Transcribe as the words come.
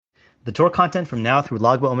The Torah content from now through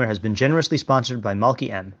Lag BaOmer has been generously sponsored by Malki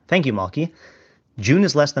M. Thank you, Malki. June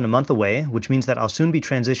is less than a month away, which means that I'll soon be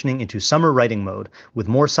transitioning into summer writing mode, with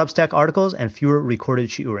more Substack articles and fewer recorded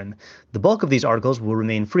shiurim. The bulk of these articles will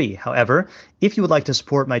remain free. However, if you would like to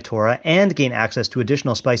support my Torah and gain access to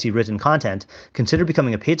additional spicy written content, consider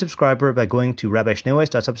becoming a paid subscriber by going to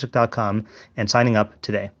rabbischneeweiss.substack.com and signing up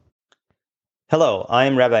today. Hello, I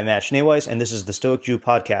am Rabbi Matt Schneeweiss, and this is the Stoic Jew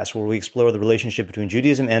podcast, where we explore the relationship between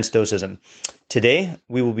Judaism and Stoicism. Today,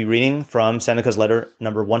 we will be reading from Seneca's letter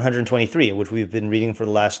number 123, which we've been reading for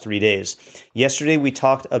the last 3 days. Yesterday, we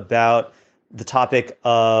talked about the topic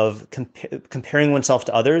of comparing oneself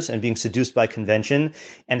to others and being seduced by convention,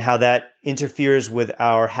 and how that interferes with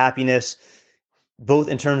our happiness, both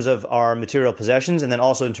in terms of our material possessions and then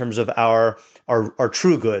also in terms of our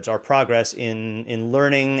true goods, our progress in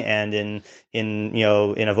learning and in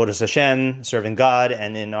avodas Hashem, serving God,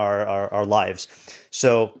 and in our lives.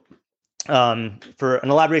 So for an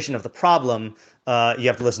elaboration of the problem, you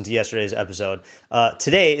have to listen to yesterday's episode.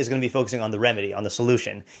 Today is going to be focusing on the remedy, on the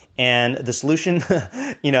solution. And the solution,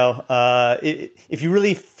 if you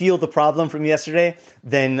really feel the problem from yesterday,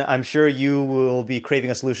 then I'm sure you will be craving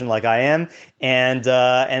a solution like I am. And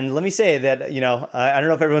let me say that, I don't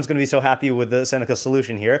know if everyone's going to be so happy with the Seneca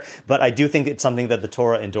solution here, but I do think it's something that the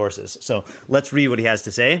Torah endorses. So let's read what he has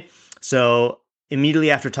to say. So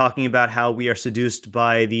immediately after talking about how we are seduced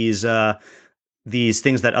by these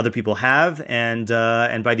things that other people have, and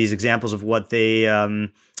by these examples of what they,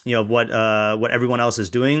 what everyone else is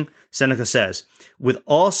doing, Seneca says, "With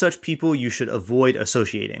all such people, you should avoid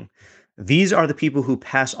associating. These are the people who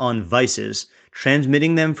pass on vices,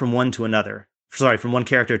 transmitting them from one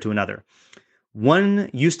character to another. One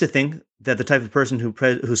used to think that the type of person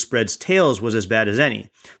who spreads tales was as bad as any,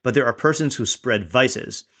 but there are persons who spread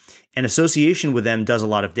vices, and association with them does a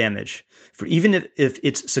lot of damage. For even if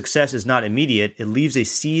its success is not immediate, it leaves a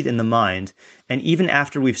seed in the mind, and even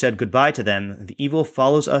after we've said goodbye to them, the evil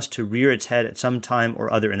follows us to rear its head at some time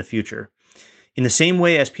or other in the future. In the same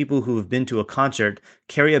way as people who have been to a concert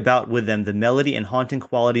carry about with them the melody and haunting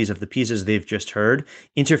qualities of the pieces they've just heard,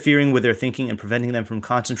 interfering with their thinking and preventing them from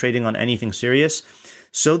concentrating on anything serious,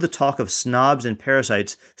 so the talk of snobs and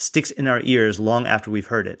parasites sticks in our ears long after we've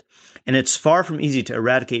heard it. And it's far from easy to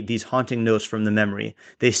eradicate these haunting notes from the memory.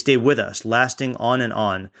 They stay with us, lasting on and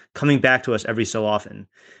on, coming back to us every so often.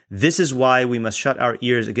 This is why we must shut our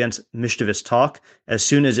ears against mischievous talk as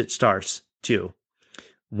soon as it starts, too.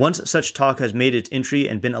 Once such talk has made its entry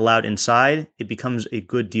and been allowed inside, it becomes a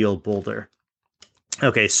good deal bolder."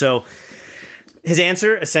 Okay, so his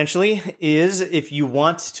answer essentially is, if you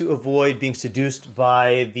want to avoid being seduced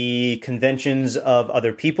by the conventions of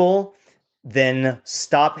other people, then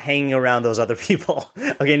stop hanging around those other people.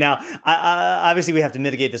 Okay, now, obviously we have to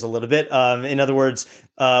mitigate this a little bit. In other words,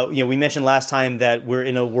 we mentioned last time that we're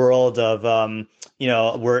in a world of,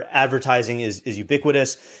 where advertising is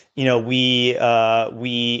ubiquitous. We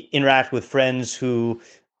interact with friends who,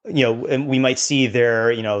 and we might see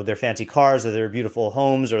their fancy cars or their beautiful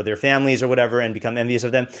homes or their families or whatever and become envious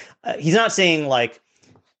of them. He's not saying like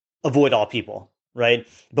avoid all people, right?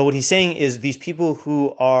 But what he's saying is these people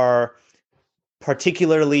who are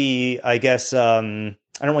particularly, I guess, I don't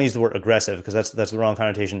want to use the word aggressive because that's the wrong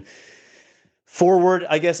connotation. Forward,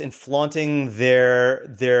 I guess, in flaunting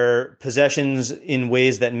their possessions in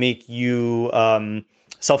ways that make you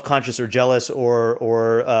self-conscious or jealous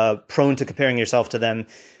or prone to comparing yourself to them.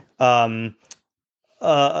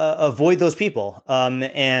 Avoid those people,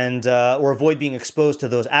 or avoid being exposed to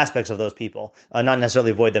those aspects of those people. Not necessarily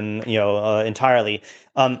avoid them, entirely.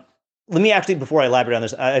 Let me actually, before I elaborate on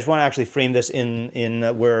this, I just want to actually frame this in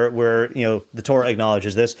where the Torah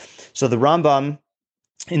acknowledges this. So the Rambam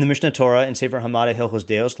in the Mishnah Torah in Sefer Hamada Hilchos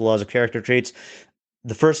Deos, the laws of character traits,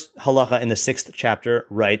 the first halacha in the 6th chapter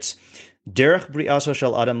writes, "Derech bri'aso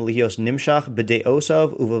shel adam lihios nimshach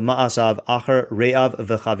b'de'osav uv'ma'asav acher re'av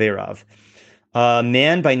v'chaverav."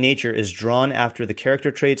 Man by nature is drawn after the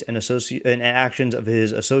character traits and actions of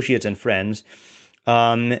his associates and friends.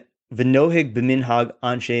 V'nohig b'minhag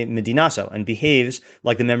anshe medinaso, and behaves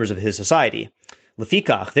like the members of his society.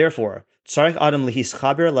 Lefikach, therefore, tzarich adam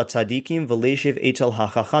lehischaber latzadikim v'leishiv etel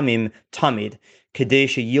hachachamim tamid, kedei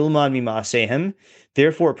sheyilmad mima'asehem.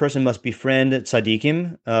 Therefore, a person must befriend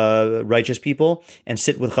tzadikim, righteous people, and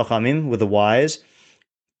sit with chachamim, with the wise,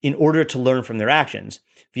 in order to learn from their actions.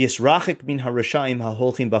 V'yisrachik min harashaim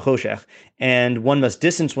haholchim b'choshech, and one must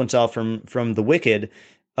distance oneself from the wicked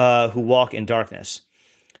who walk in darkness.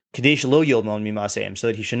 Kadesh lo yilmon mimaseim, so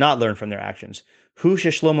that he should not learn from their actions. Hu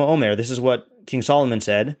sheshlomo omer, this is what King Solomon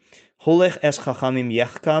said, Holech es chachamim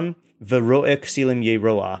yechkam v'roek silim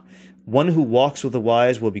yeroa. One who walks with the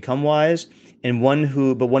wise will become wise, and one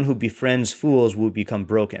who befriends fools will become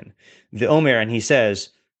broken. The Omer, and he says,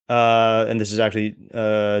 and this is actually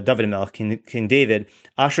David Melch, King David,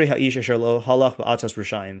 Ashrei ha'ish asher lo halach ba'atzas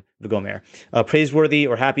rishayim v'gomer. Praiseworthy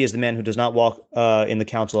or happy is the man who does not walk in the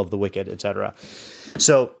counsel of the wicked, etc.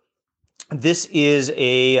 So this is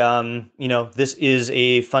a this is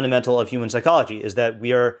a fundamental of human psychology, is that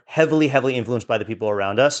we are heavily, heavily influenced by the people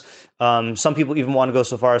around us. Some people even want to go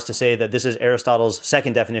so far as to say that this is Aristotle's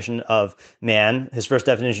second definition of man. His first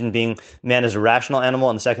definition being man is a rational animal,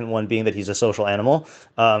 and the second one being that he's a social animal.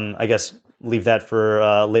 I guess leave that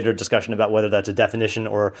for later discussion about whether that's a definition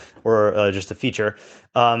or just a feature.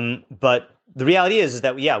 But the reality is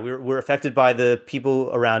that we're affected by the people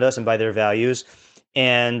around us and by their values.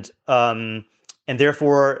 And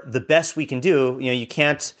therefore, the best we can do, you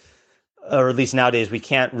can't, or at least nowadays, we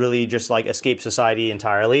can't really just like escape society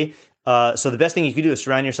entirely. So the best thing you can do is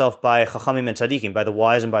surround yourself by chachamim and tzaddikim, by the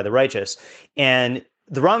wise and by the righteous. And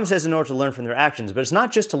the Rambam says in order to learn from their actions, but it's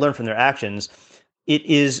not just to learn from their actions. It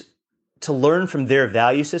is to learn from their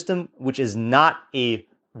value system, which is not a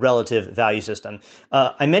relative value system.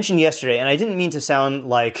 I mentioned yesterday, and I didn't mean to sound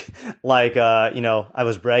like I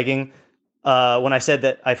was bragging. When I said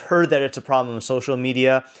that I've heard that it's a problem with social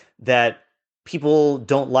media, that people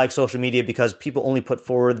don't like social media because people only put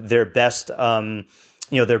forward their best, versions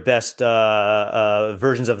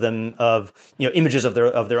of them, images of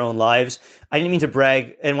their own lives. I didn't mean to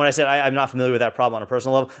brag. And when I said I'm not familiar with that problem on a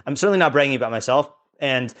personal level, I'm certainly not bragging about myself.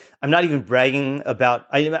 And I'm not even bragging about,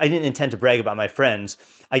 I didn't intend to brag about my friends.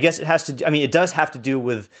 I guess it does have to do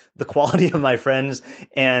with the quality of my friends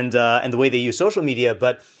and the way they use social media.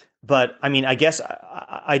 But I mean, I guess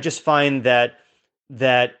I just find that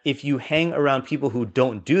if you hang around people who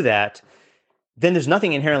don't do that, then there's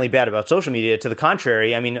nothing inherently bad about social media. To the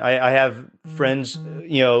contrary, I mean, I have friends,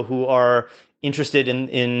 who are interested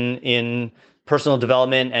in personal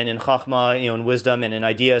development and in chachma, in wisdom and in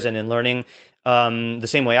ideas and in learning, the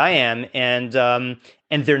same way I am, and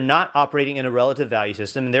they're not operating in a relative value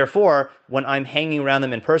system. And therefore, when I'm hanging around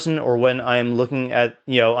them in person, or when I'm looking at,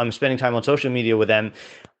 I'm spending time on social media with them,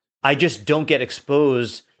 I just don't get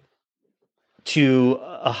exposed to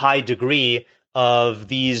a high degree of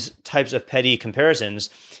these types of petty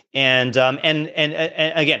comparisons. And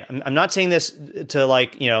again, I'm not saying this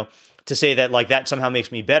to to say that that somehow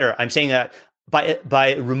makes me better. I'm saying that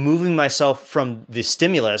by removing myself from the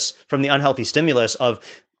stimulus, from the unhealthy stimulus of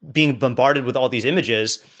being bombarded with all these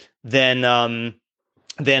images, then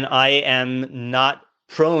I am not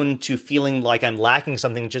prone to feeling like I'm lacking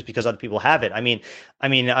something just because other people have it. I mean,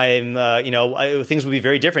 things would be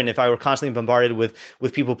very different if I were constantly bombarded with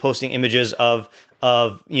people posting images of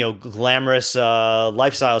glamorous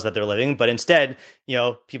lifestyles that they're living, but instead,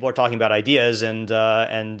 people are talking about ideas and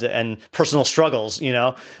personal struggles,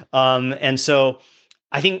 and so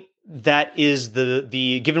I think that is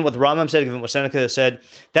the given what the Rambam said, given what Seneca said,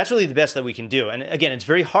 that's really the best that we can do. And again, it's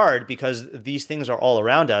very hard because these things are all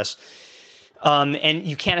around us. And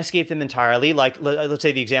you can't escape them entirely. Like, let's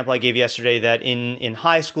say the example I gave yesterday, that in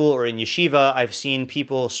high school or in yeshiva, I've seen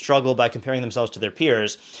people struggle by comparing themselves to their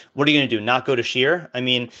peers. What are you going to do? Not go to shir? I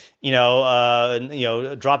mean,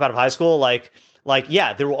 drop out of high school?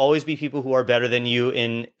 Yeah, there will always be people who are better than you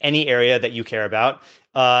in any area that you care about.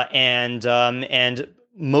 And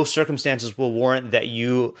most circumstances will warrant that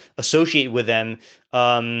you associate with them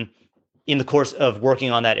in the course of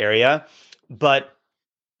working on that area. But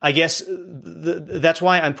I guess that's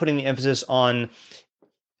why I'm putting the emphasis on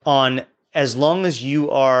as long as you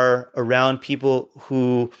are around people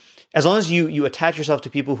as long as you attach yourself to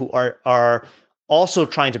people who are also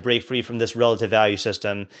trying to break free from this relative value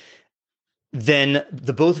system, then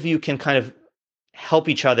the both of you can kind of help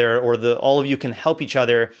each other, or all of you can help each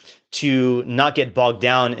other to not get bogged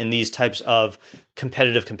down in these types of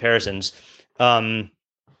competitive comparisons.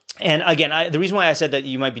 And again, the reason why I said that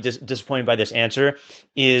you might be disappointed by this answer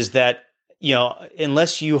is that,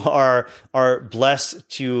 unless you are blessed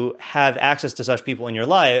to have access to such people in your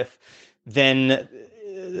life, then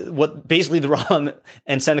what basically the Ram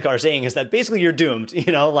and Seneca are saying is that basically you're doomed.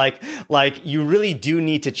 You really do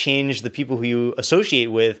need to change the people who you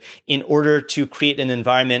associate with in order to create an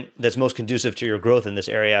environment that's most conducive to your growth in this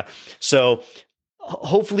area. So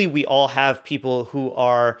hopefully we all have people who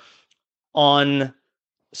are on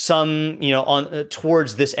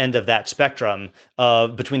towards this end of that spectrum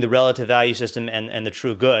between the relative value system and the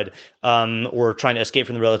true good, or trying to escape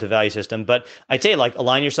from the relative value system. But I'd say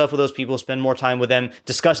align yourself with those people, spend more time with them,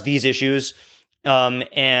 discuss these issues,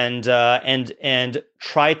 and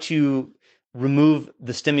try to remove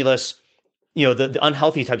the stimulus the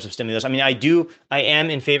unhealthy types of stimulus. I mean, I am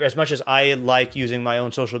in favor, as much as I like using my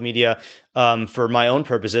own social media for my own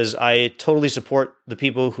purposes. I totally support the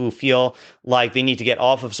people who feel like they need to get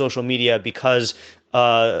off of social media because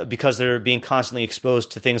they're being constantly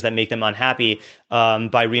exposed to things that make them unhappy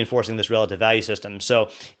by reinforcing this relative value system. So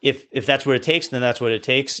if that's what it takes, then that's what it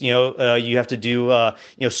takes. You have to do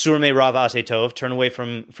surme rav ase tov, turn away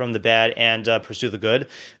from the bad and pursue the good.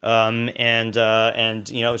 And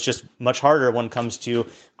it's just much harder when it comes to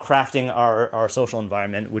crafting our social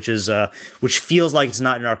environment, which feels like it's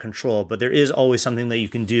not in our control, but there is always something that you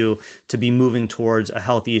can do to be moving towards a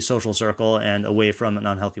healthy social circle and away from an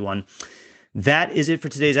unhealthy one. That is it for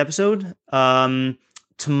today's episode.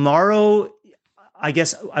 Tomorrow, I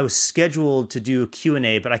guess I was scheduled to do a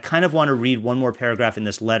Q&A, but I kind of want to read one more paragraph in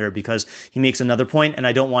this letter because he makes another point, and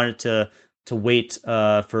I don't want it to wait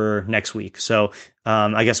for next week. So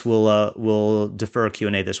I guess we'll defer a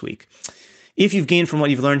Q&A this week. If you've gained from what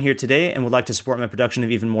you've learned here today and would like to support my production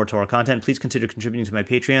of even more Torah content, please consider contributing to my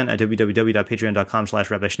Patreon at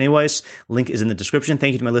www.patreon.com/Rabbi Schneeweiss. Link is in the description.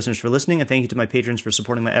 Thank you to my listeners for listening, and thank you to my patrons for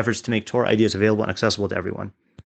supporting my efforts to make Torah ideas available and accessible to everyone.